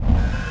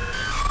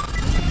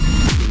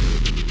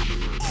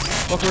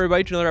Welcome,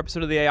 everybody, to another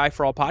episode of the AI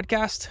for All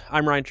podcast.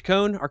 I'm Ryan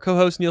Chacon. Our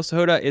co-host, Neil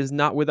Sahota, is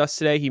not with us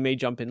today. He may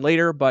jump in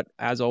later, but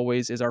as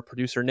always is our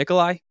producer,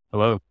 Nikolai.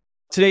 Hello.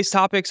 Today's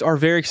topics are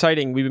very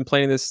exciting. We've been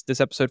planning this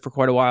episode for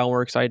quite a while, and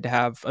we're excited to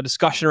have a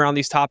discussion around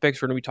these topics.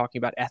 We're going to be talking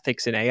about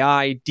ethics in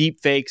AI,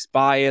 deepfakes,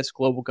 bias,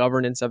 global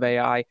governance of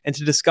AI. And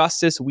to discuss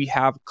this, we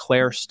have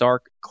Clare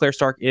Stark. Clare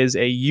Stark is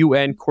a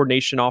UN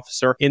coordination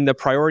officer in the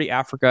Priority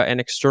Africa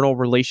and External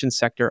Relations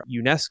sector at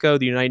UNESCO,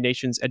 the United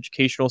Nations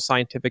Educational,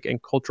 Scientific,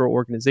 and Cultural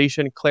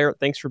Organization. Clare,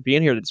 thanks for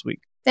being here this week.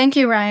 Thank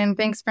you, Ryan.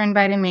 Thanks for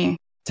inviting me.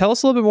 Tell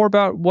us a little bit more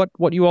about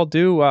what you all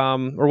do,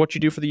 or what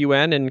you do for the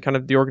UN and kind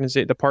of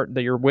the part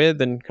that you're with,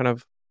 and kind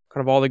of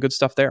all the good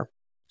stuff there.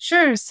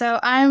 Sure. So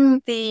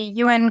I'm the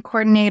UN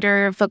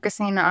coordinator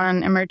focusing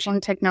on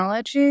emerging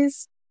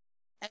technologies.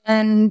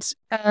 And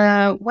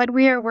what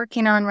we are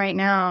working on right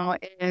now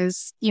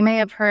is, you may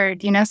have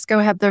heard,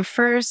 UNESCO had the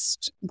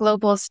first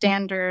global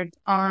standard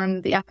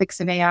on the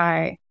ethics of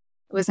AI. It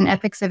was an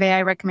ethics of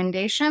AI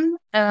recommendation.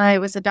 It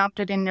was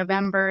adopted in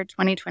November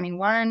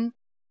 2021.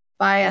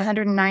 By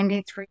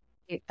 193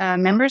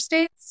 member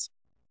states.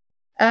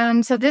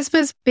 So this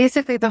was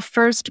basically the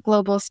first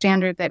global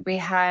standard that we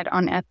had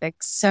on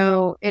ethics.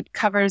 So it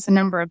covers a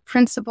number of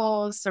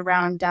principles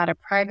around data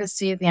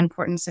privacy, the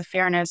importance of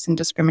fairness and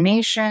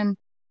discrimination,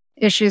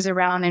 issues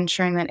around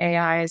ensuring that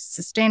AI is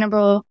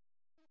sustainable,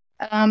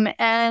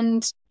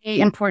 and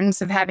the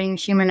importance of having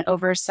human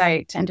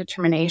oversight and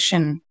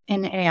determination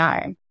in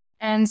AI.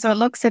 And so it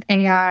looks at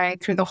AI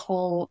through the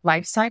whole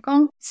life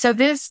cycle. So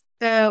this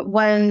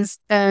was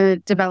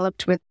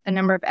developed with a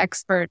number of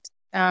experts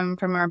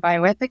from our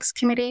bioethics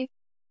committee.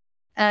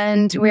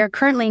 And we are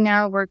currently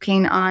now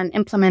working on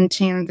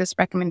implementing this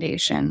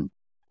recommendation.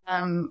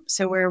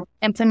 So we're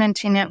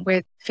implementing it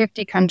with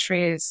 50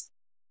 countries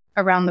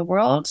around the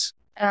world.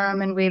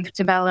 And we've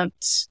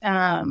developed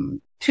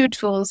 2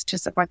 tools to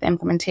support the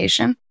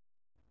implementation.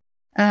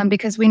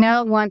 Because we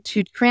now want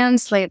to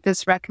translate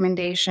this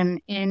recommendation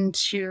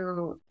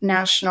into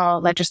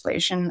national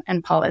legislation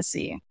and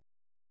policy.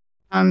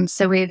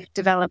 So we've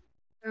developed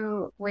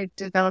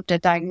a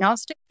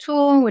diagnostic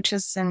tool, which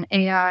is an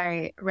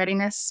AI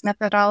readiness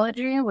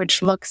methodology,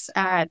 which looks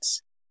at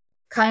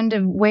kind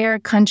of where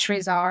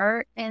countries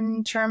are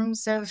in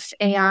terms of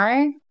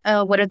AI.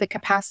 What are the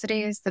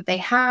capacities that they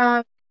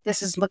have?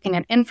 This is looking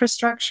at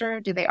infrastructure.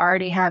 Do they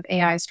already have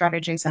AI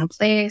strategies in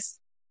place?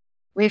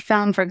 We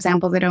found, for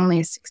example, that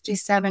only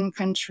 67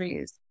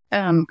 countries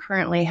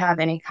currently have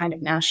any kind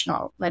of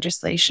national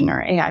legislation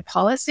or AI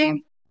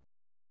policy.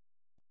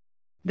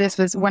 This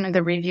was one of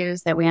the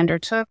reviews that we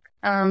undertook.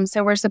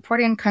 So we're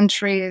supporting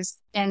countries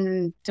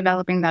in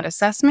developing that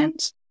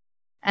assessment.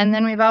 And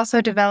then we've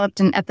also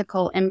developed an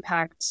ethical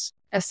impact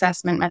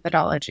assessment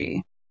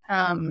methodology.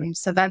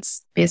 So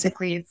that's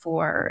basically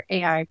for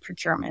AI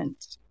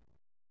procurement,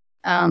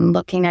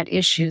 looking at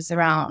issues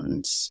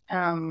around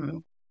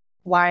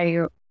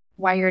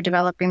why you're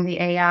developing the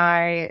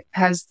AI.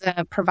 Has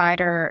the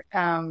provider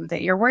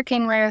that you're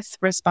working with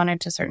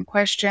responded to certain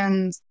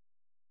questions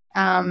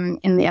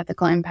in the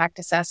ethical impact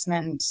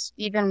assessment?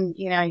 Even,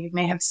 you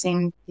may have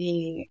seen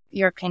the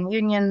European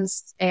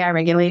Union's AI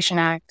Regulation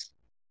Act.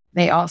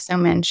 They also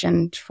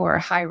mentioned for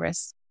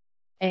high-risk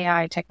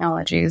AI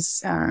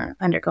technologies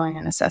undergoing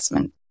an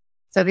assessment.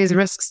 So these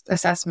risk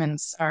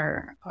assessments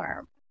are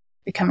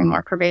becoming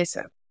more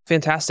pervasive.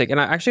 Fantastic. And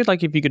I actually would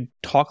like if you could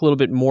talk a little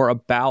bit more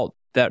about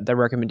that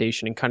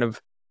recommendation and kind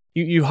of,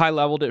 you high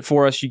leveled it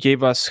for us. You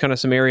gave us kind of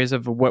some areas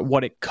of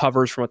what it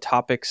covers from a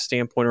topic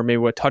standpoint, or maybe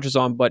what it touches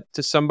on. But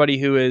to somebody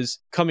who is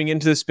coming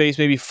into the space,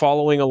 maybe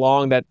following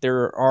along, that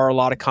there are a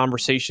lot of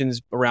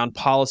conversations around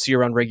policy,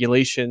 around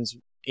regulations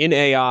in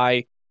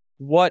AI.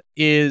 What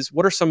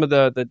are some of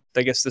the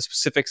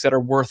specifics that are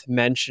worth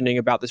mentioning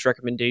about this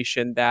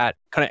recommendation that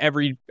kind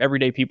of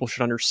everyday people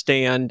should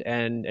understand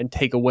and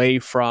take away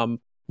from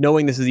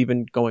knowing this is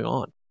even going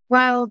on?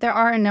 Well, there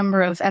are a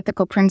number of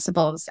ethical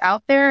principles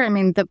out there. I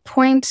mean, the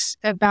point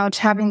about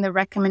having the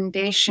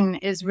recommendation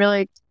is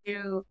really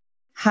to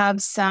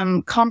have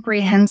some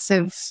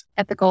comprehensive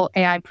ethical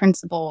AI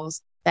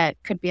principles that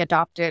could be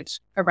adopted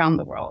around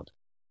the world.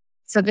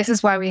 So this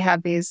is why we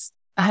have these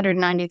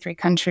 193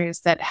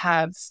 countries that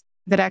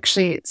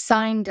actually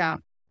signed up.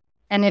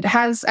 And it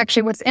has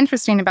actually, what's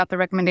interesting about the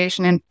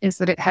recommendation is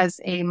that it has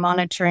a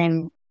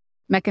monitoring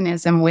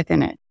mechanism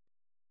within it.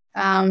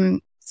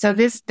 So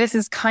this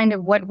is kind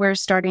of what we're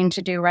starting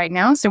to do right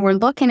now. So we're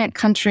looking at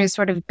countries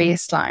sort of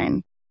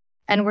baseline,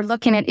 and we're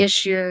looking at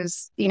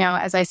issues,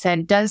 as I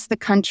said, does the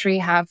country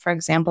have, for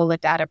example, the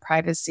data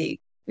privacy?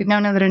 We've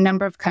known that a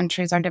number of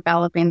countries are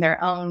developing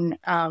their own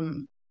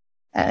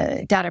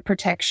data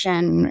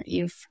protection.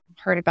 You've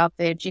heard about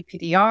the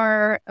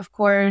GDPR, of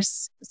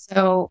course.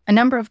 So a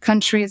number of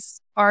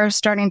countries are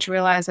starting to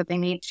realize that they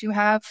need to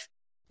have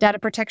data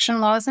protection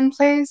laws in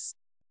place.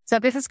 So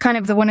this is kind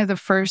of one of the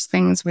first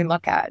things we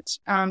look at.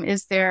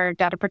 Is there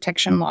data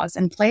protection laws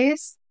in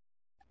place?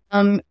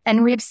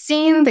 And we've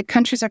seen that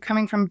countries are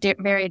coming from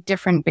very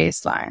different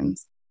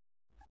baselines.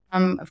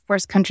 Of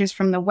course, countries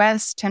from the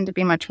West tend to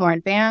be much more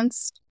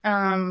advanced,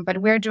 but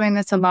we're doing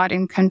this a lot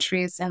in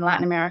countries in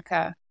Latin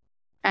America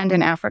and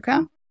in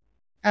Africa,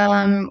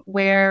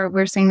 where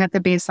we're seeing that the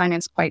baseline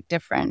is quite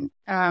different.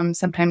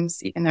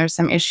 Sometimes even there's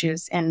some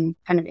issues in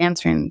kind of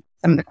answering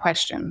some of the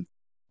questions.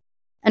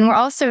 And we're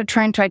also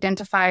trying to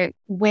identify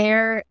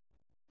where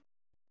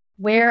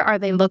are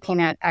they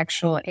looking at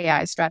actual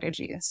AI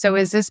strategies? So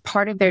is this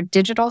part of their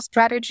digital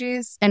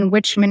strategies, and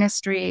which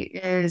ministry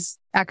is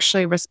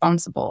actually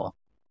responsible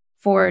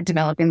for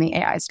developing the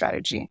AI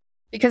strategy?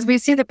 Because we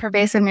see the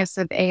pervasiveness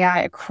of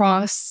AI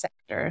across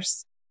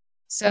sectors.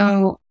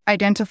 So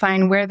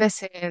identifying where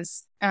this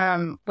is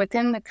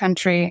within the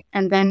country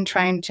and then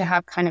trying to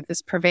have kind of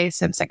this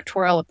pervasive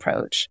sectoral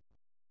approach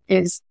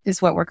is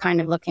what we're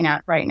kind of looking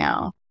at right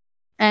now.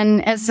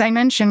 And as I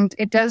mentioned,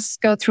 it does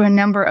go through a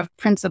number of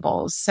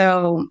principles.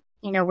 So,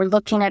 we're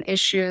looking at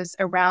issues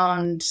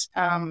around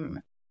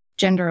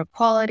gender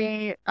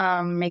equality,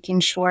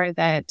 making sure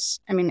that,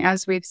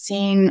 as we've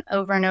seen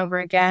over and over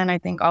again, I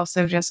think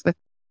also just with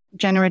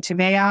generative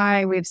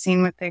AI, we've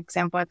seen with the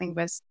example, I think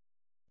was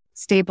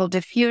Stable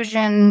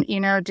Diffusion,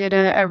 did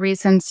a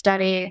recent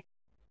study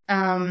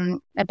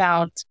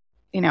about,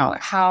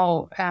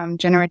 how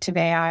generative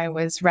AI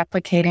was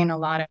replicating a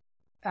lot of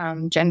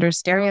gender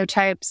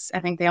stereotypes. I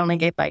think they only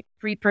gave like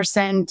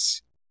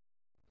 3%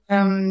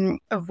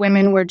 of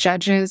women were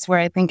judges, where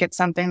I think it's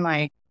something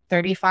like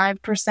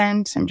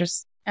 35%. I'm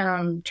just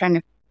trying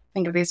to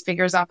think of these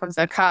figures off of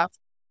the cuff.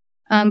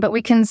 But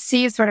we can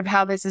see sort of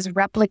how this is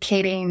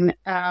replicating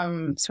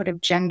sort of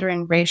gender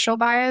and racial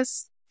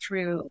bias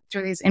through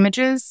these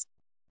images.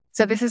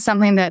 So this is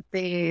something that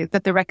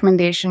the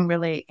recommendation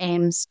really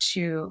aims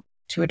to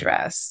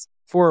address.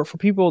 For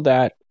people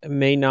that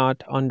may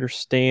not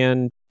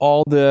understand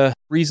all the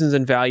reasons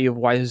and value of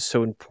why this is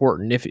so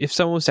important, if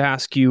someone was to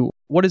ask you,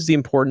 what is the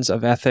importance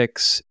of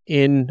ethics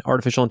in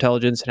artificial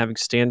intelligence and having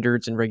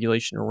standards and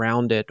regulation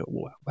around it,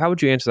 how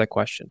would you answer that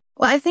question?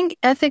 Well, I think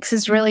ethics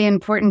is really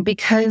important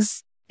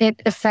because it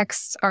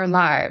affects our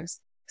lives.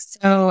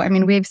 So,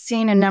 we've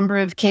seen a number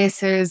of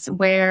cases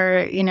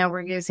where,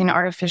 we're using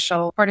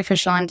artificial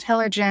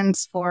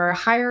intelligence for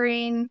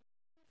hiring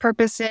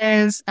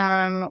purposes.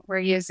 We're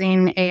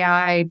using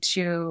AI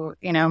to,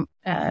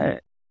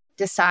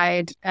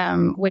 decide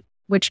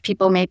which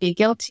people may be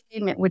guilty,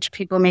 which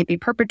people may be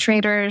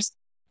perpetrators.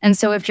 And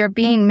so if you're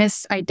being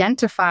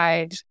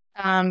misidentified,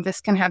 this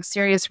can have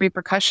serious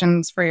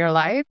repercussions for your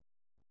life,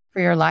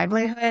 for your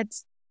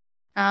livelihoods.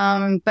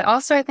 But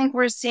also I think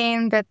we're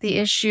seeing that the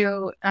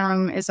issue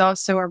is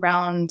also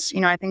around,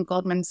 I think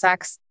Goldman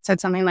Sachs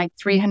said something like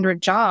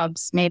 300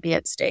 jobs may be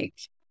at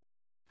stake.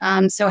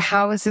 So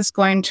how is this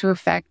going to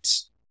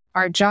affect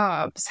our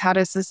jobs? How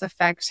does this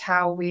affect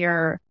how we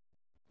are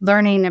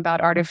learning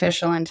about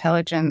artificial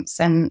intelligence?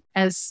 And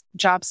as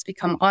jobs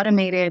become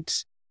automated,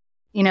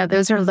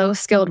 those are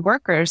low-skilled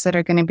workers that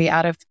are going to be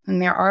and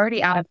they're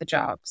already out of the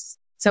jobs.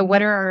 So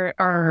what are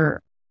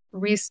our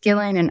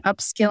reskilling and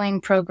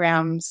upskilling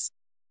programs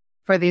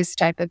for these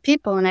type of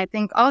people? And I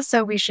think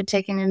also we should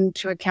take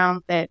into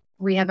account that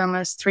we have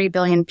almost 3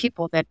 billion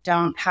people that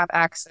don't have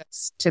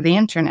access to the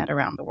internet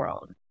around the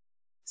world.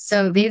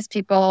 So these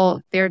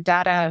people, their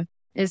data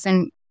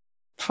isn't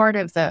part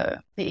of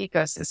the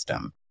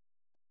ecosystem.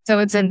 So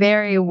it's a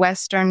very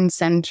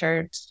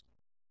Western-centered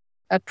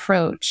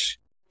approach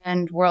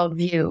and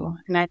worldview.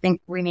 And I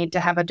think we need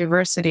to have a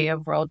diversity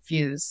of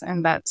worldviews.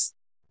 And that's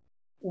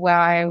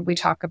why we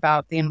talk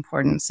about the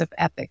importance of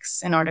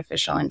ethics in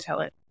artificial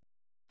intelligence.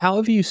 How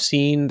have you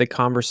seen the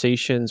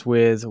conversations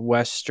with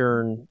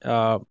Western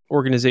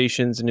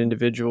organizations and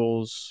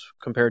individuals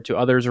compared to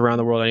others around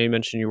the world? I know you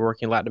mentioned you're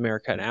working in Latin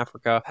America and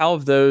Africa. How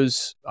have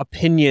those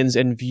opinions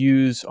and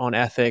views on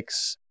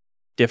ethics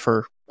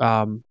differ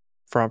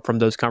from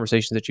those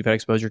conversations that you've had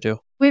exposure to?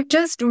 We've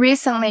just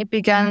recently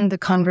begun the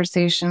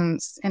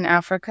conversations in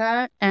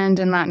Africa and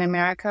in Latin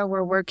America.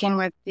 We're working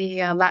with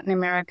the Latin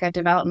America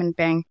Development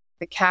Bank,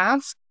 the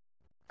CAF,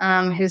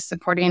 who's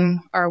supporting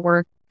our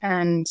work,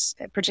 and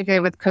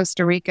particularly with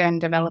Costa Rica and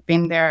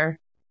developing their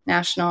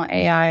national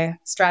AI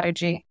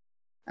strategy.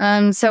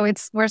 So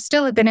we're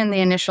still a bit in the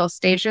initial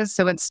stages,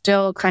 so it's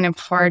still kind of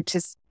hard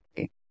to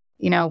see,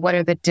 what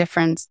are the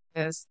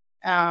differences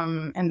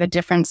and the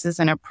differences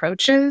in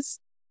approaches.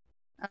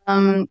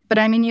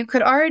 But you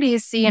could already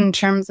see in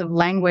terms of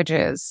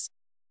languages,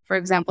 for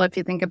example, if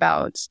you think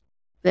about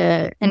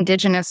the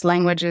indigenous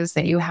languages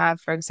that you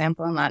have, for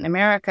example, in Latin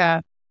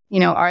America,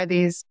 are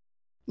these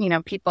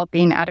people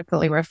being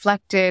adequately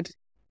reflected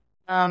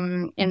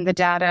in the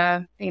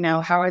data?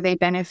 How are they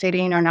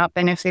benefiting or not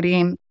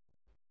benefiting?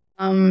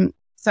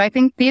 So I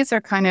think these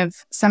are kind of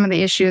some of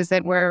the issues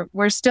that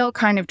we're still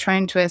kind of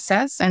trying to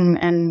assess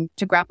and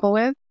to grapple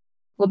with.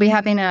 We'll be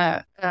having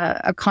a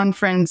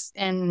conference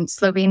in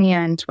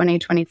Slovenia in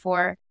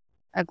 2024,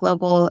 a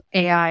global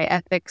AI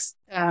ethics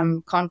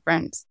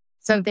conference.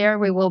 So there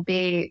we will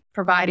be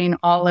providing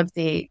all of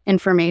the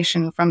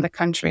information from the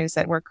countries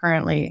that we're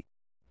currently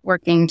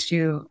working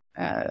to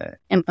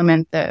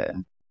implement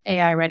the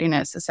AI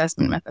readiness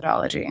assessment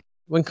methodology.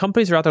 when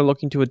companies are out there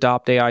looking to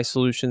adopt AI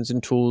solutions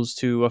and tools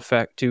to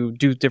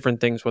do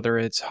different things, whether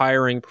it's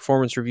hiring,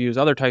 performance reviews,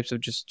 other types of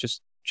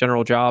just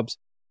general jobs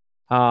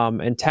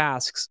and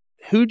tasks,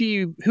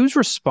 who's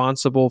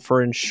responsible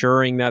for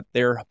ensuring that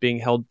they're being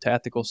held to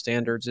ethical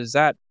standards? Is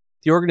that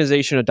the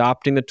organization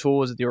adopting the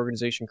tool? Is it the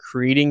organization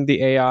creating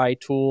the AI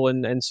tool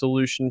and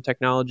solution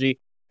technology?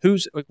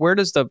 Where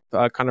does the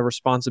kind of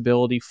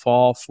responsibility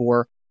fall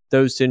for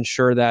those to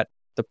ensure that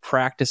the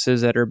practices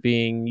that are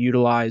being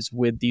utilized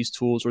with these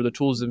tools or the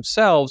tools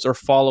themselves are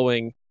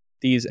following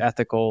these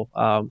ethical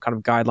kind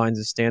of guidelines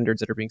and standards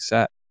that are being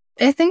set?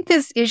 I think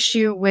this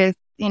issue with,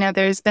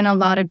 there's been a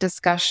lot of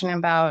discussion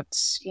about,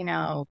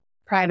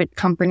 private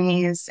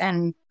companies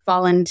and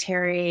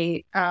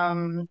voluntary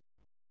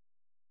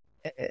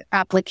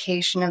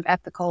application of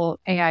ethical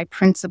AI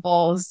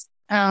principles.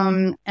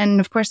 And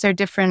of course, there are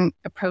different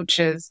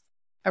approaches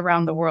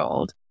around the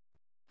world.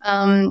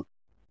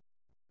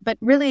 But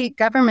really,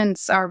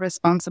 governments are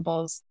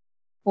responsible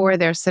for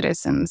their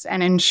citizens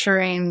and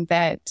ensuring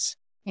that,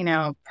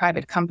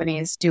 private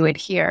companies do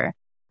adhere.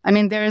 I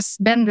mean, there's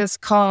been this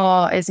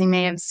call, as you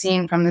may have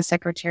seen from the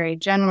Secretary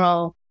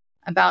General,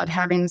 about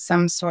having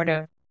some sort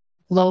of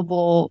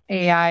global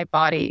AI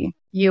body,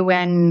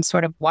 UN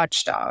sort of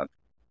watchdog.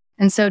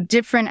 And so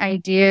different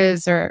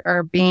ideas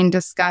are being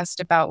discussed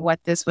about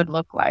what this would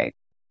look like.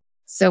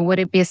 So would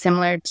it be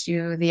similar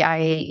to the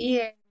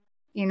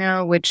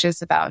IAEA, which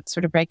is about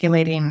sort of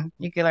regulating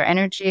nuclear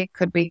energy?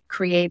 Could we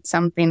create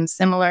something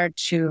similar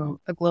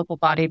to a global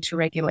body to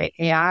regulate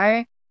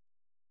AI?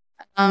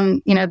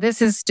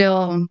 This is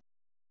still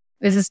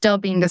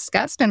being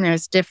discussed, and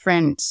there's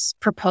different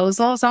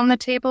proposals on the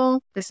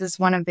table. This is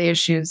one of the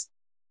issues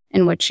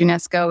in which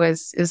UNESCO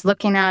is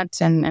looking at,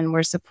 and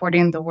we're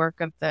supporting the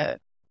work of the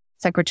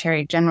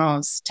Secretary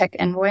General's tech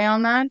envoy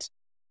on that.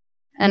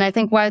 And I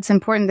think why it's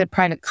important that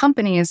private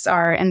companies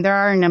and there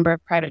are a number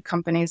of private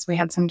companies. We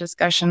had some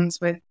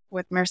discussions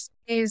with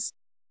Mercedes,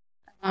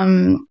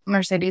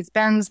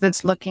 Mercedes-Benz,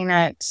 that's looking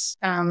at,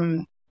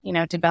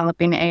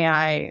 developing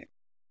AI,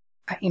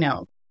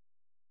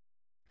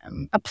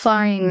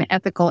 applying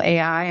ethical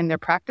AI in their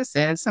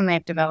practices. And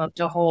they've developed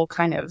a whole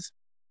kind of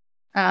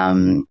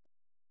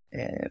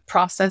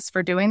process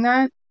for doing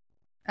that.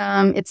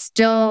 It's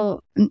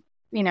still,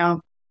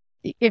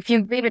 if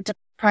you leave it to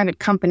private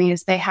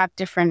companies, they have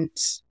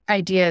different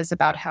ideas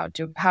about how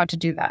to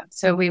do that.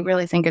 So we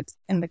really think it's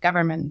in the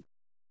government.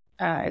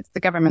 It's the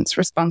government's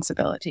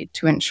responsibility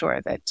to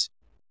ensure that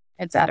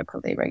it's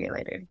adequately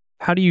regulated.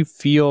 How do you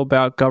feel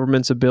about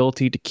government's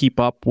ability to keep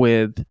up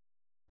with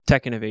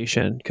tech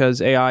innovation?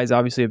 Because AI is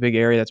obviously a big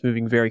area that's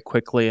moving very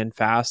quickly and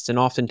fast. And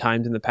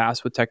oftentimes in the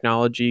past with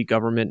technology,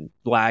 government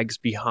lags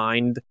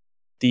behind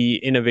the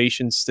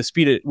innovations, the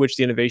speed at which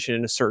the innovation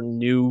in a certain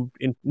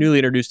newly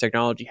introduced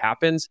technology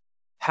happens.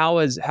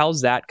 How's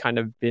that kind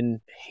of been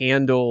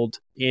handled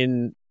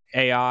in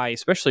AI,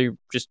 especially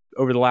just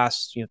over the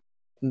last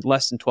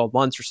less than 12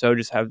 months or so?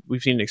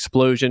 We've seen an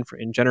explosion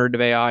in generative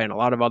AI and a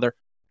lot of other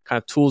kind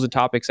of tools and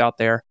topics out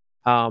there.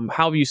 How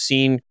have you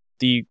seen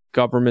the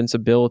government's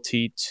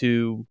ability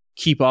to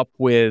keep up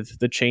with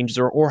the changes,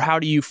 or how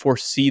do you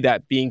foresee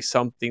that being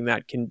something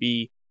that can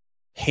be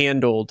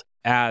handled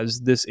as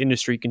this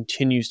industry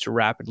continues to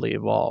rapidly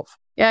evolve?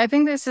 Yeah, I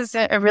think this is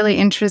a really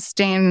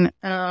interesting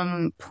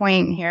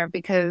point here,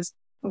 because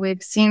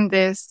we've seen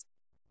this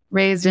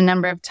raised a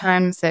number of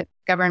times that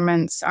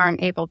governments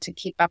aren't able to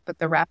keep up with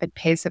the rapid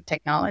pace of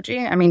technology.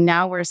 I mean,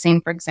 now we're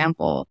seeing, for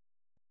example,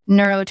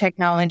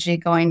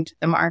 neurotechnology going to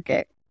the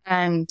market,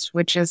 and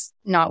which is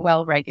not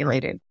well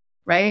regulated,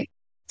 right?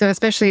 So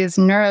especially as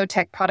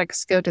neurotech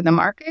products go to the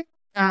market,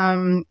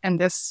 and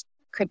this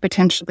could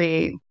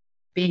potentially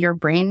be your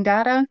brain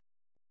data.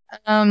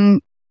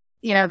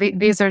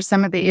 These are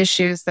some of the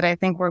issues that I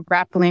think we're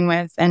grappling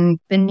with, and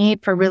the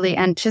need for really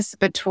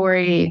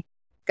anticipatory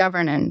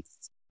governance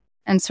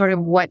and sort of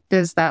what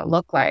does that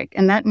look like?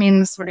 And that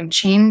means sort of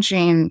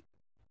changing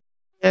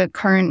the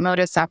current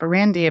modus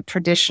operandi of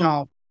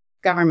traditional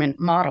government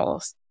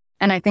models.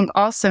 And I think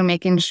also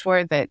making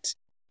sure that,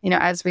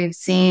 as we've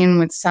seen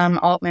with Sam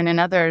Altman and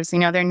others,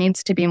 there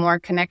needs to be more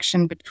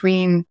connection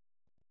between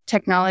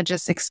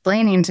technologists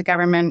explaining to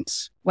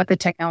government what the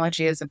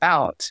technology is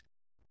about.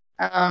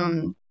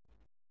 And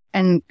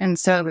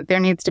so there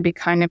needs to be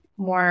kind of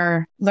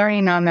more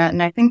learning on that.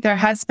 And I think there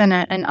has been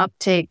an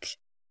uptake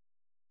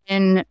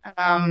in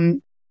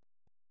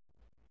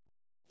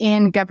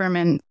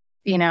government,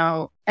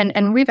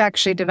 and we've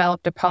actually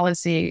developed a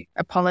policy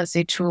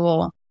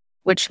tool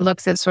which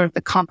looks at sort of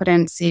the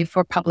competency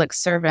for public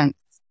servants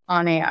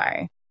on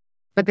AI.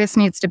 But this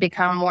needs to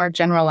become more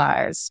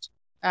generalized,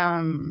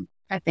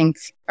 I think,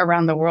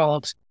 around the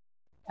world,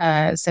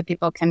 so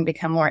people can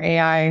become more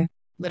AI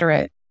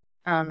literate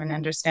and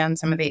understand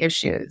some of the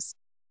issues.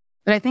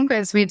 But I think,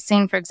 as we've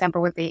seen, for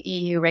example, with the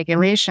EU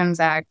Regulations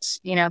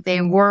Act,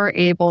 they were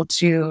able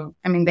to,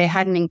 they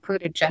hadn't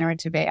included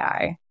generative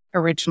AI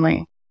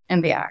originally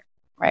in the act,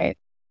 right?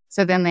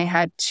 So then they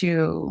had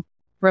to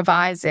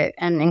revise it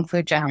and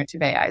include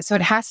generative AI. So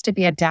it has to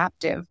be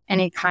adaptive.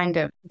 Any kind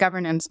of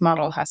governance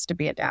model has to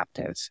be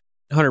adaptive.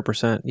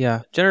 100%.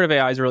 Yeah. Generative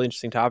AI is a really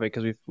interesting topic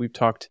because we've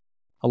talked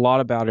a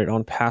lot about it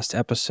on past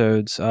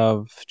episodes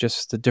of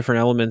just the different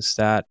elements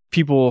that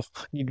people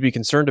need to be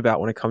concerned about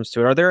when it comes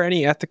to it. Are there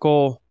any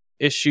ethical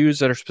issues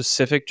that are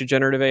specific to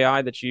generative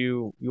AI that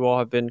you all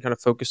have been kind of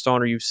focused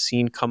on or you've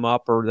seen come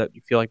up or that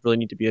you feel like really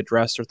need to be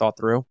addressed or thought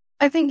through?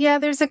 I think, yeah,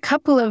 there's a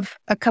couple of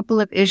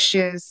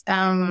issues.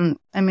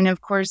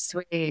 Of course,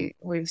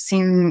 we've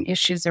seen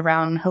issues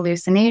around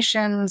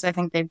hallucinations. I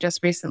think they've just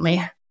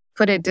recently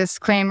put a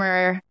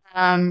disclaimer,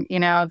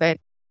 that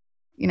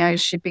you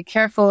should be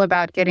careful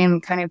about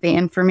getting kind of the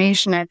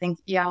information. I think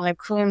Yale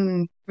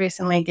Kuhn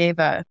recently gave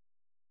a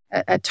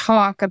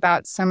talk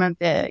about some of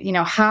the,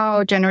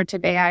 how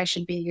generative AI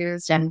should be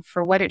used and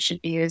for what it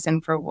should be used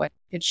and for what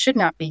it should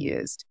not be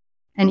used.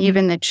 And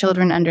even the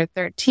children under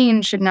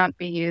 13 should not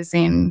be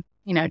using,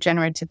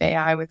 generative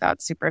AI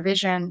without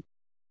supervision.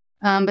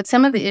 But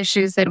some of the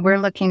issues that we're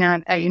looking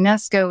at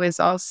UNESCO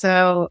is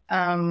also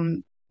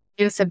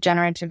use of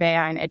generative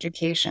AI in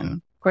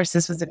education. Of course,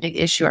 this was a big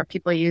issue. Are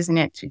people using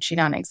it to cheat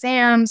on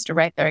exams, to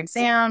write their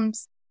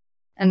exams?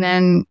 And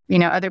then,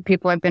 other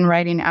people have been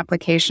writing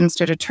applications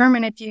to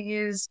determine if you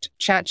used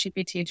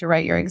ChatGPT to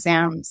write your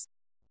exams.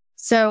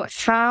 So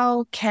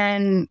I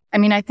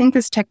think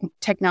this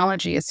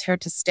technology is here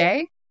to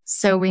stay.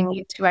 So we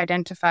need to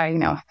identify,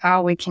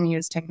 how we can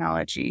use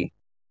technology,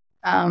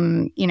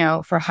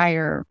 for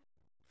higher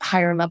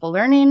level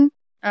learning.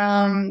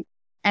 And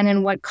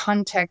in what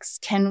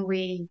context can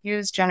we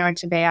use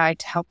generative AI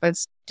to help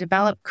us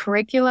develop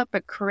curricula,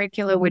 but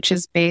curricula which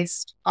is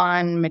based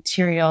on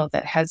material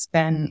that has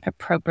been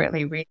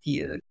appropriately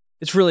reviewed?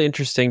 It's really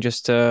interesting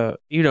just to,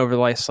 over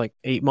the last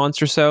 8 months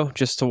or so,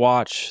 just to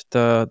watch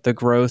the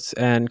growth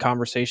and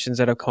conversations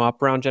that have come up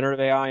around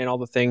generative AI and all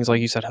the things, like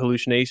you said,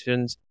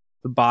 hallucinations,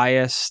 the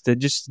bias, the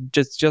just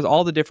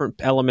all the different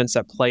elements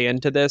that play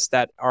into this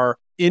that are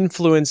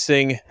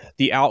influencing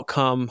the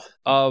outcome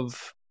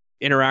of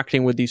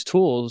interacting with these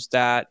tools,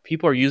 that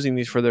people are using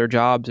these for their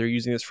jobs, they're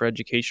using this for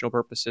educational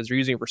purposes, they're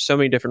using it for so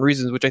many different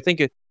reasons, which I think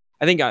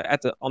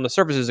on the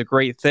surface is a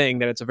great thing,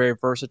 that it's a very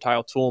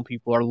versatile tool and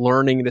people are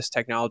learning this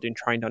technology and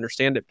trying to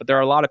understand it. But there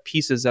are a lot of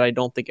pieces that I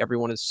don't think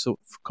everyone is so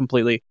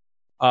completely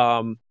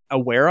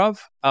aware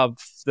of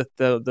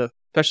the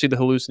especially the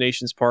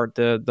hallucinations part,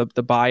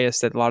 the bias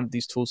that a lot of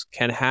these tools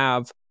can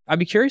have. I'd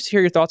be curious to hear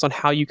your thoughts on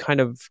how you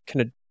kind of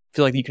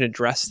feel like you can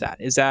address that.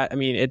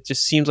 It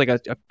just seems like a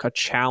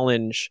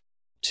challenge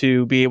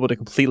to be able to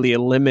completely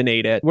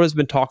eliminate it. What has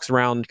been talks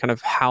around kind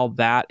of how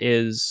that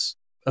is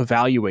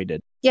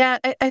evaluated? Yeah,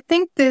 I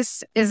think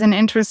this is an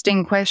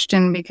interesting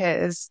question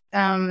because,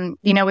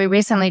 we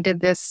recently did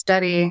this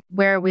study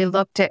where we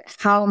looked at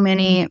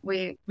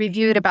we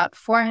reviewed about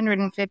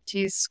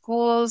 450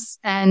 schools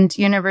and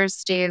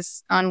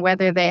universities on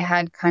whether they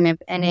had kind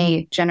of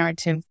any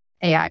generative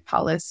AI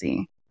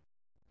policy.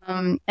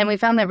 And we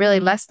found that really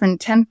less than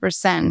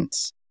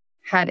 10%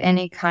 had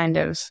any kind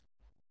of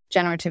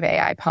generative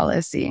AI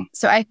policy.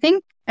 So I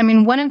think,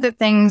 one of the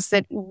things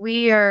that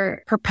we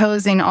are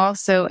proposing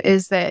also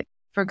is that,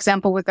 for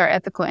example, with our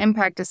ethical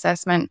impact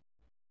assessment,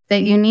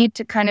 that you need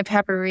to kind of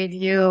have a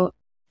review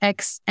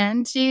ex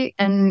ante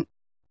and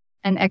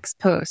ex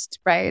post,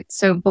 right?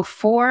 So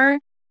before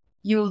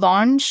you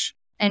launch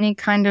any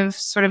kind of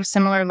sort of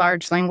similar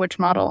large language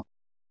model,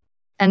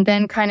 and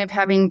then kind of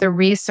having the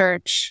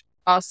research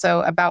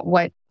also about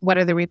what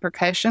are the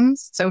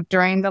repercussions. So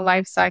during the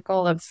life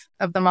cycle of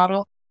the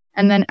model,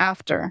 and then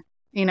after,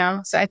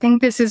 So I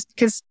think this is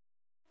because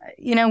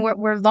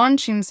we're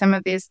launching some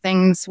of these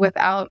things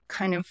without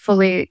kind of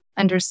fully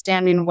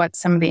understanding what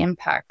some of the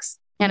impacts.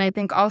 And I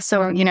think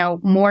also,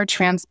 more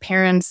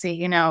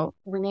transparency,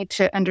 we need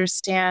to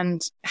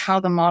understand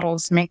how the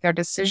models make their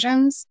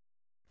decisions.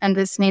 And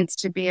this needs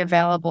to be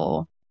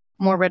available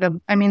more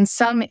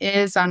some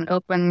is on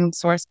open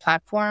source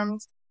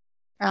platforms.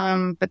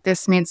 But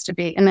this needs to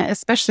be, and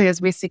especially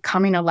as we see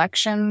coming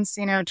elections,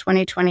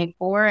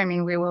 2024,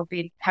 we will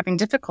be having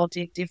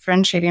difficulty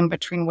differentiating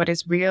between what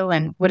is real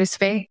and what is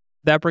fake.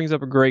 That brings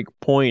up a great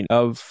point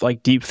of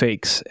deep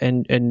fakes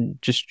and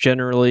just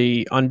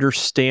generally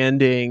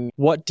understanding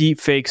what deep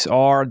fakes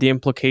are, the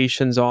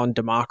implications on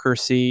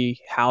democracy,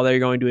 how they're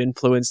going to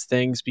influence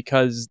things,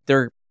 because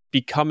they're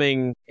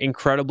becoming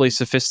incredibly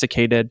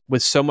sophisticated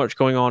with so much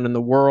going on in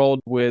the world,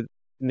 with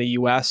in the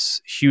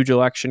US, huge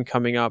election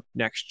coming up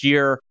next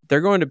year. They're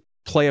going to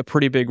play a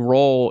pretty big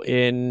role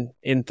in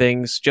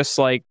things, just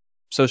like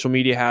social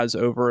media has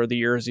over the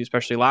years,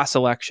 especially last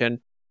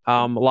election.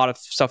 A lot of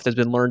stuff that's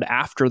been learned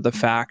after the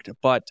fact.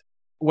 But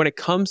when it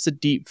comes to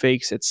deep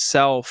fakes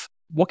itself,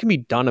 what can be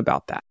done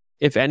about that,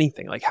 if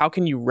anything? How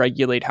can you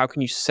regulate? How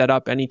can you set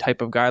up any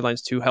type of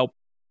guidelines to help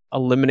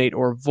eliminate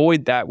or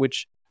avoid that?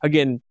 Which,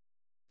 again,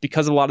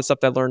 because of a lot of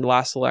stuff that I learned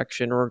last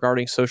election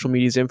regarding social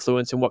media's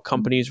influence and what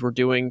companies were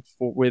doing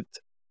with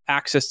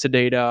access to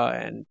data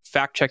and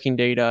fact-checking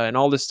data and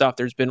all this stuff,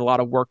 there's been a lot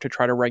of work to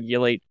try to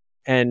regulate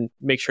and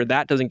make sure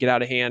that doesn't get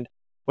out of hand.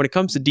 when it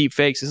comes to deep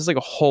fakes, this is like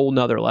a whole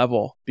nother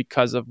level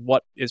because of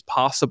what is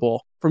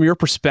possible. From your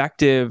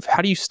perspective,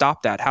 how do you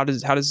stop that? How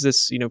does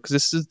this, because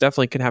this is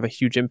definitely can have a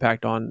huge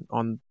impact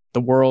on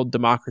the world,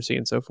 democracy,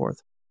 and so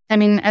forth. I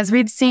mean, as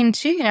we've seen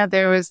too,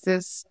 there was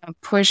this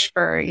push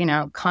for,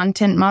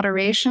 content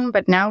moderation,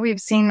 but now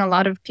we've seen a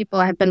lot of people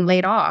have been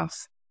laid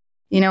off,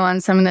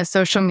 on some of the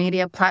social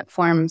media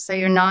platforms. So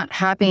you're not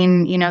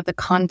having, the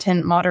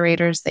content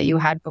moderators that you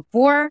had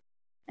before,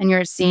 and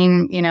you're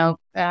seeing,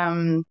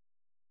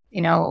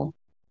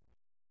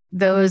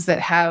 those that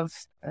have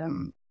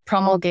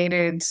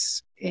promulgated,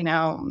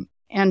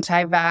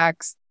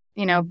 anti-vax,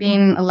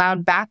 being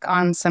allowed back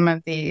on some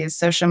of these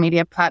social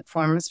media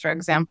platforms, for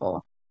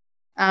example.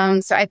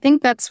 So I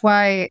think that's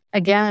why,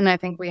 again, I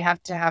think we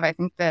have to have, I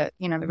think that,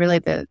 really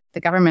the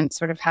government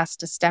sort of has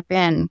to step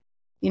in.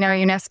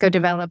 UNESCO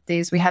developed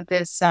these. We had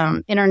this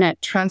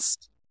Internet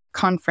Trust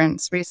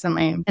conference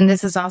recently, and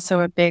this is also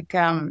a big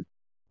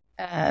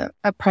a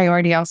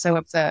priority also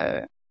of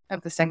the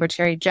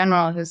Secretary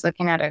General, who's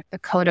looking at a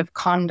code of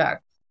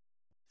conduct.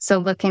 So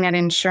looking at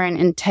ensuring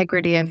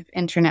integrity of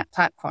internet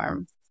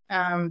platforms,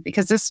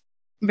 because this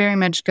very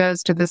much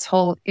goes to this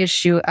whole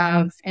issue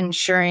of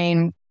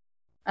ensuring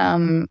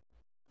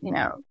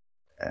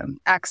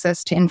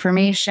access to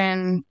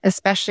information,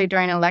 especially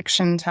during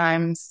election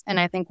times. And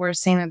I think we're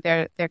seeing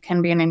that there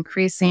can be an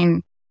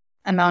increasing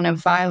amount of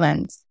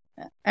violence.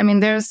 I mean,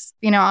 there's,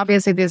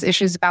 obviously there's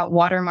issues about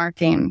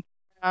watermarking,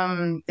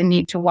 the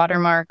need to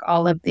watermark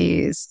all of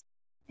these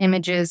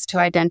images to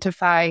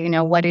identify,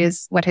 what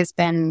has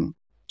been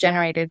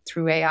generated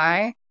through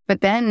AI.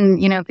 But then,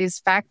 these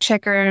fact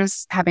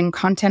checkers having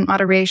content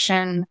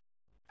moderation,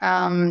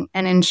 and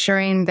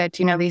ensuring that,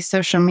 these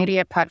social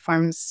media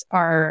platforms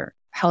are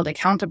held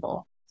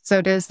accountable.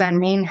 So does that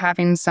mean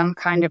having some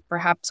kind of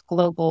perhaps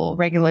global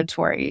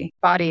regulatory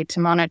body to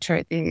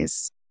monitor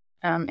these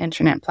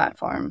internet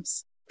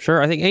platforms?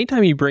 Sure. I think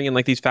anytime you bring in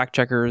like these fact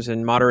checkers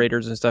and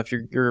moderators and stuff,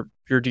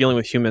 you're dealing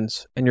with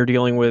humans, and you're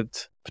dealing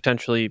with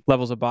potentially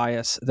levels of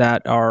bias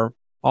that are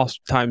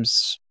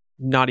oftentimes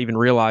not even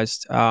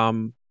realized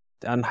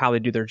on how they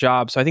do their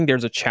job. So I think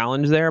there's a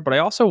challenge there. But I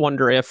also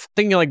wonder if,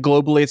 thinking like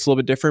globally, it's a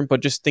little bit different, but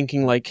just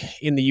thinking like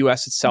in the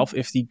US itself,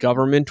 if the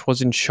government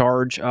was in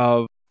charge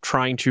of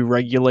trying to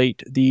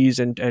regulate these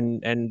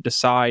and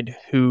decide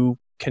who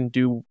can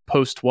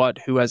post what,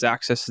 who has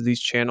access to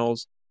these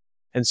channels,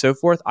 and so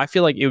forth, I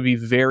feel like it would be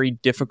very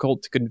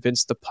difficult to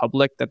convince the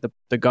public that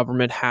the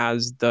government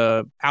has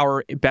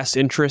our best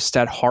interest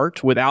at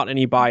heart without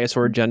any bias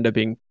or agenda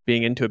being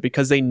into it,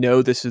 because they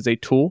know this is a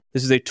tool.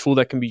 This is a tool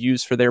that can be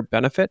used for their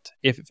benefit.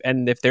 If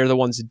they're the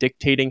ones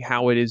dictating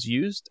how it is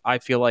used, I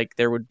feel like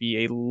there would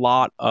be a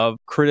lot of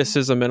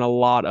criticism and a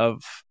lot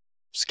of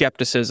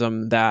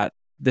skepticism that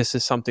this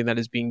is something that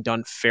is being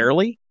done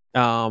fairly,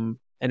 and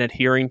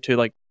adhering to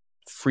like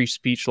free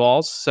speech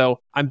laws.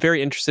 So I'm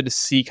very interested to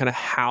see kind of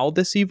how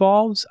this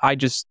evolves. I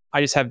just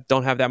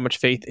don't have that much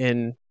faith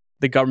in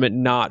the government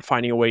not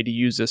finding a way to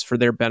use this for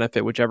their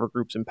benefit, whichever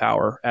group's in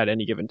power at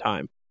any given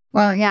time.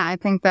 Well, yeah, I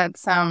think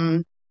that's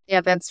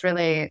that's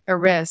really a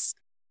risk.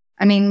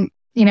 I mean,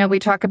 we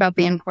talk about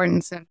the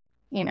importance of,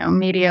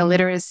 media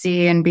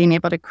literacy and being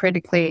able to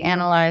critically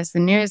analyze the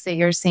news that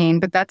you're seeing,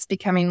 but that's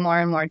becoming more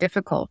and more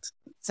difficult.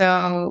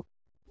 So,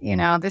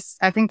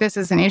 I think this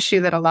is an issue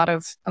that a lot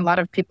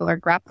of people are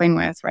grappling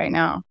with right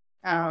now.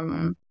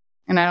 And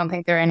I don't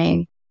think there are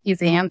any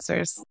easy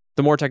answers.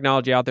 The more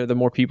technology out there, the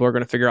more people are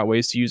going to figure out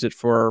ways to use it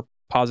for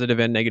positive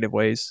and negative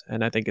ways.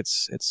 And I think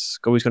it's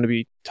always going to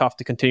be tough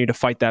to continue to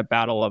fight that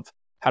battle of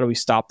how do we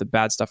stop the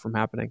bad stuff from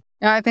happening.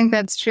 No, I think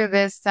that's true.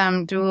 This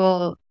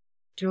dual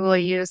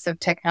use of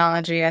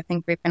technology, I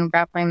think we've been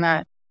grappling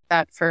that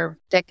for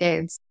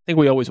decades. I think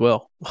we always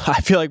will.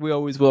 I feel like we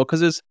always will,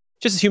 because it's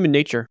just human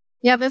nature.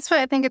 Yeah, that's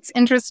why I think it's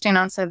interesting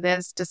also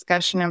this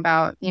discussion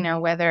about,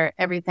 whether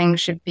everything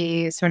should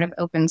be sort of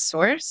open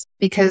source,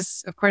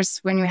 because of course,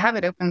 when you have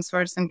it open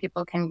source and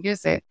people can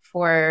use it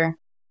for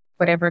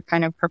whatever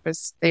kind of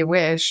purpose they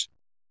wish.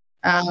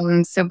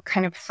 So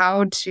kind of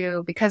how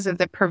to, because of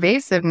the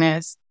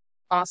pervasiveness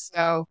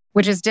also,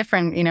 which is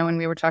different, when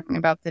we were talking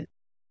about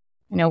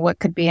what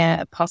could be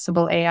a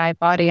possible AI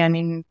body. I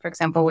mean, for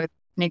example, with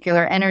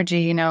nuclear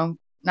energy, not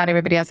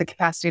everybody has the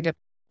capacity to,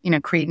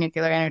 create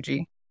nuclear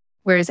energy.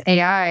 Whereas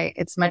AI,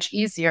 it's much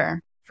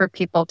easier for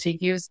people to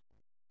use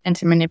and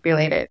to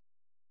manipulate it.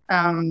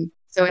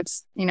 So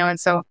it's,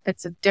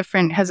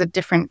 has a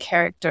different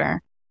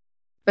character.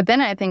 But then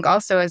I think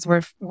also as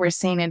we're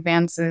seeing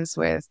advances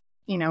with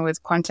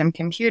quantum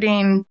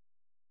computing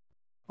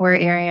or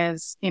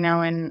areas,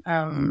 and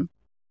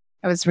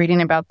I was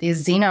reading about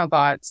these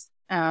xenobots,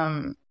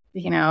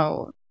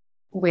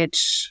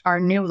 which are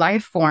new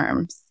life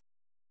forms,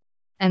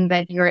 and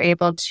that you're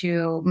able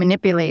to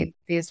manipulate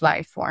these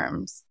life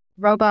forms.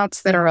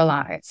 Robots that are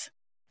alive,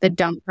 that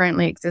don't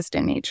currently exist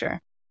in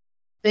nature.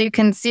 So you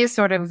can see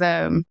sort of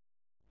the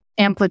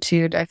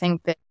amplitude, I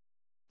think, that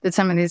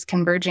some of these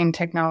converging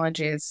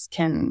technologies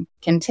can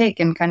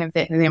take, and kind of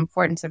the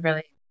importance of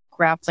really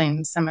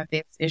grappling some of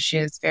these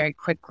issues very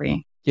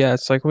quickly. Yeah,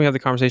 it's like when we have the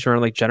conversation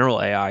around like general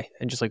AI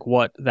and just like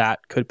what that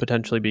could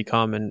potentially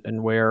become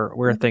and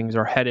where things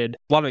are headed.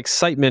 A lot of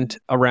excitement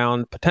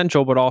around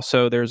potential, but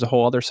also there's a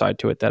whole other side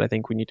to it that I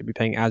think we need to be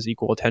paying as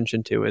equal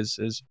attention to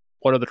is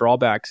what are the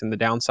drawbacks and the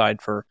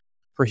downside for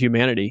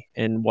humanity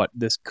and what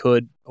this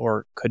could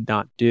or could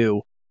not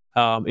do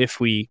if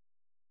we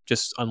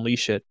just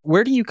unleash it.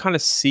 Where do you kind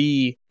of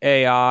see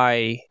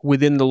AI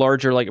within the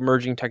larger like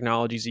emerging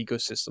technologies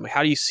ecosystem?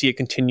 How do you see it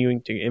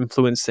continuing to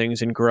influence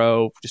things and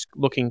grow? Just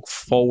looking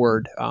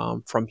forward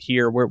from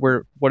here,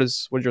 what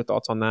is your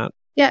thoughts on that?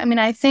 Yeah, I mean,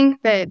 I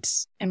think that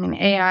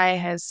AI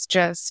has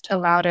just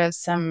allowed us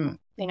some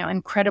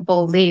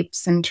incredible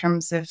leaps in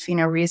terms of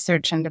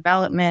research and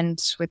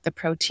development with the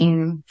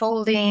protein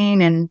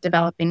folding and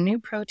developing new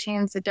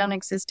proteins that don't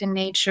exist in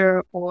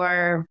nature,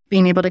 or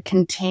being able to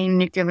contain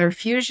nuclear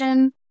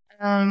fusion.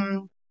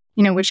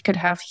 Which could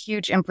have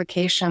huge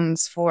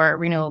implications for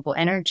renewable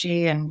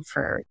energy and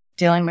for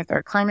dealing with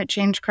our climate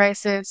change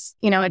crisis.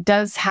 It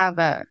does have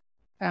a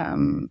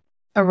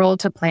role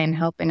to play in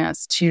helping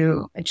us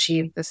to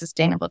achieve the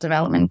sustainable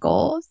development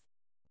goals.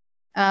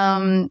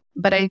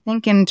 But I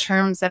think in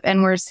terms of,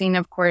 and we're seeing,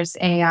 of course,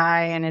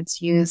 AI and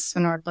its use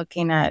when we're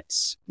looking at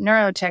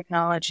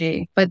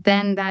neurotechnology, but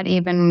then that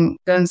even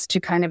goes to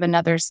kind of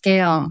another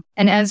scale.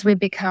 And as we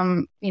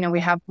become,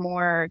 we have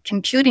more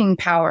computing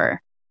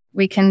power,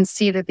 we can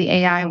see that the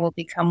AI will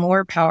become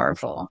more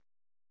powerful.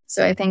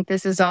 So I think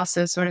this is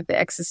also sort of the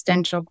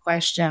existential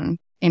question.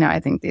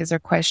 I think these are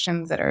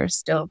questions that are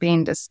still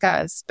being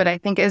discussed. But I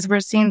think as we're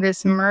seeing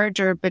this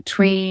merger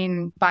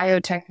between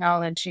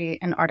biotechnology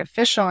and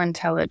artificial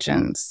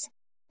intelligence,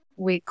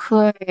 we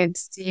could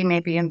see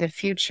maybe in the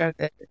future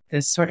that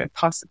this sort of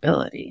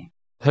possibility.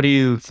 How do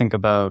you think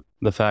about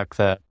the fact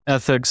that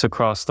ethics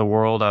across the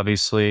world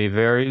obviously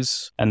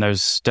varies, and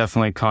there's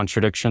definitely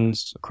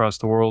contradictions across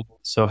the world?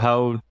 So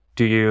how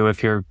do you,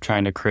 if you're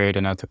trying to create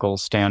an ethical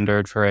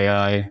standard for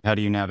AI, how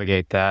do you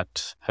navigate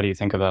that? How do you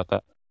think about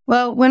that?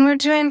 Well, when we're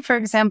doing, for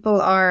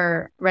example,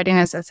 our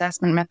readiness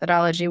assessment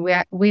methodology,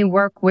 we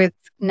work with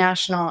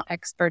national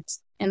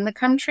experts in the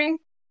country.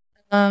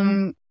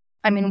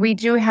 We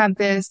do have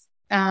this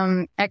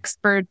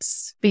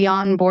experts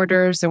beyond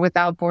borders or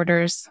without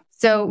borders.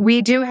 So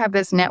we do have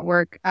this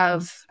network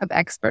of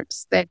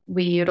experts that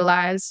we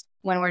utilize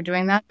when we're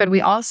doing that. But we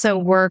also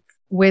work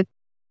with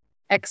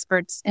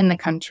experts in the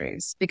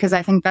countries, because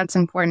I think that's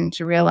important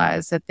to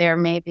realize that there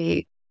may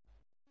be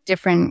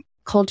different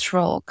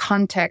cultural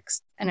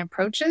contexts and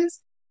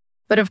approaches.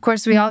 But of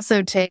course, we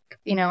also take,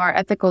 our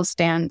ethical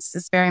stance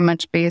is very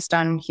much based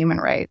on human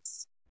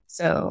rights.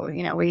 So,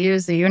 we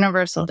use the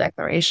Universal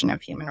Declaration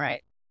of Human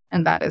Rights,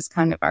 and that is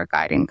kind of our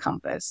guiding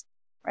compass,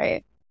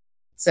 right?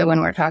 So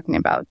when we're talking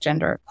about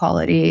gender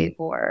equality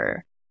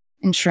or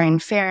ensuring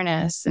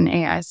fairness in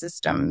AI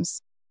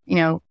systems,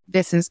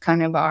 this is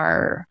kind of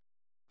our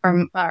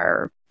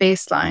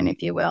baseline,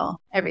 if you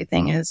will.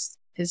 Everything is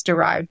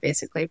derived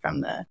basically from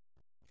the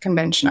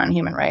Convention on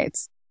Human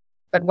Rights,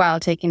 but while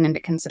taking into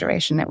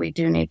consideration that we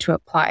do need to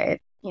apply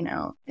it,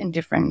 in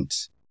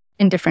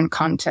different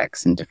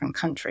contexts in different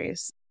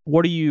countries.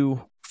 What do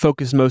you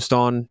focus most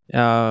on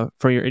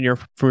from your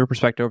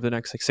perspective over the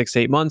next 6 to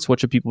 8 months? What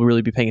should people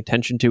really be paying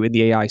attention to in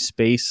the AI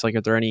space? Like,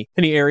 are there any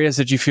areas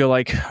that you feel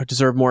like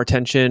deserve more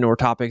attention, or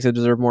topics that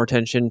deserve more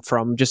attention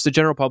from just the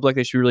general public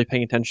they should be really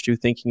paying attention to,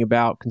 thinking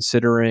about,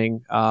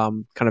 considering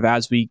kind of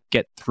as we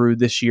get through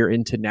this year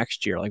into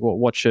next year? Like,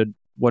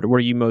 what are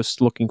you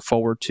most looking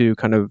forward to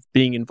kind of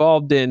being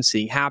involved in,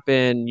 seeing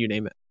happen, you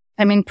name it?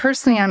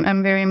 Personally,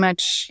 I'm very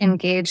much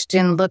engaged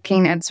in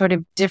looking at sort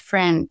of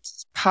different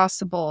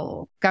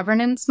possible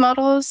governance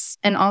models,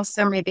 and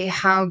also maybe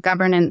how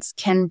governance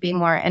can be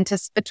more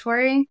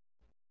anticipatory,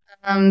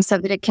 so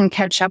that it can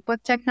catch up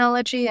with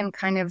technology and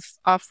kind of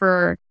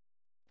offer,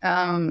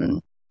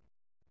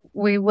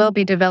 we will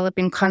be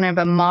developing kind of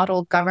a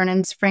model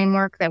governance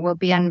framework that will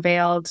be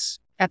unveiled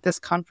at this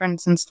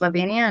conference in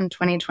Slovenia in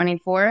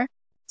 2024.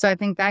 So I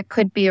think that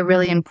could be a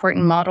really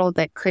important model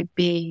that could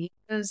be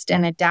used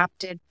and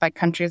adapted by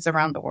countries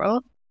around the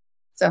world.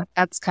 So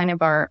that's kind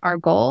of our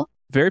goal.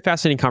 Very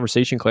fascinating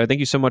conversation, Claire. Thank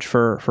you so much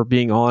for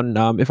being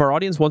on. If our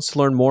audience wants to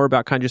learn more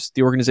about kind of just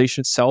the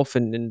organization itself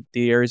and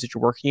the areas that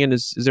you're working in,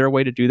 is there a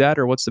way to do that,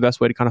 or what's the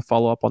best way to kind of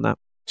follow up on that?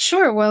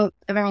 Sure. Well,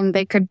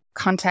 they could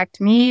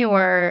contact me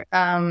or,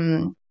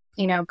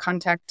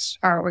 contact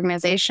our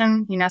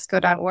organization,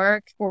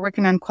 UNESCO.org. We're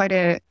working on quite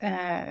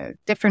a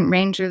different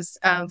ranges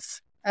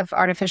of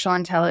artificial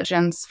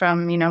intelligence,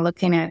 from,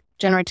 looking at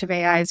generative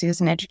AIs used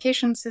in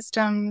education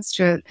systems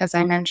to, as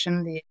I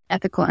mentioned, the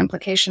ethical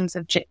implications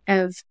of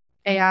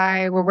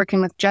AI. We're working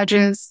with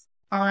judges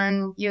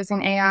on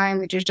using AI in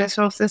the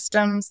judicial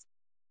systems.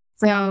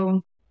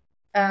 So,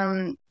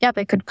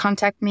 they could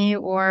contact me,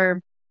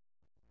 or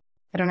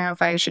I don't know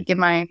if I should give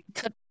my...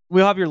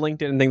 We'll have your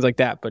LinkedIn and things like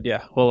that, but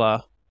yeah,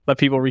 we'll let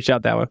people reach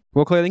out that way.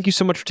 Well, Claire, thank you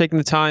so much for taking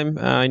the time.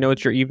 I know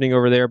it's your evening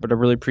over there, but I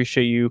really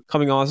appreciate you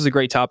coming on. This is a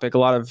great topic. A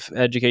lot of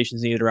education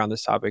is needed around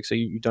this topic. So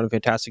you've done a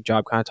fantastic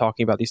job kind of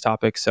talking about these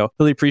topics. So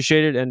really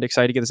appreciate it and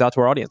excited to get this out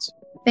to our audience.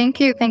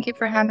 Thank you. Thank you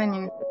for having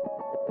me.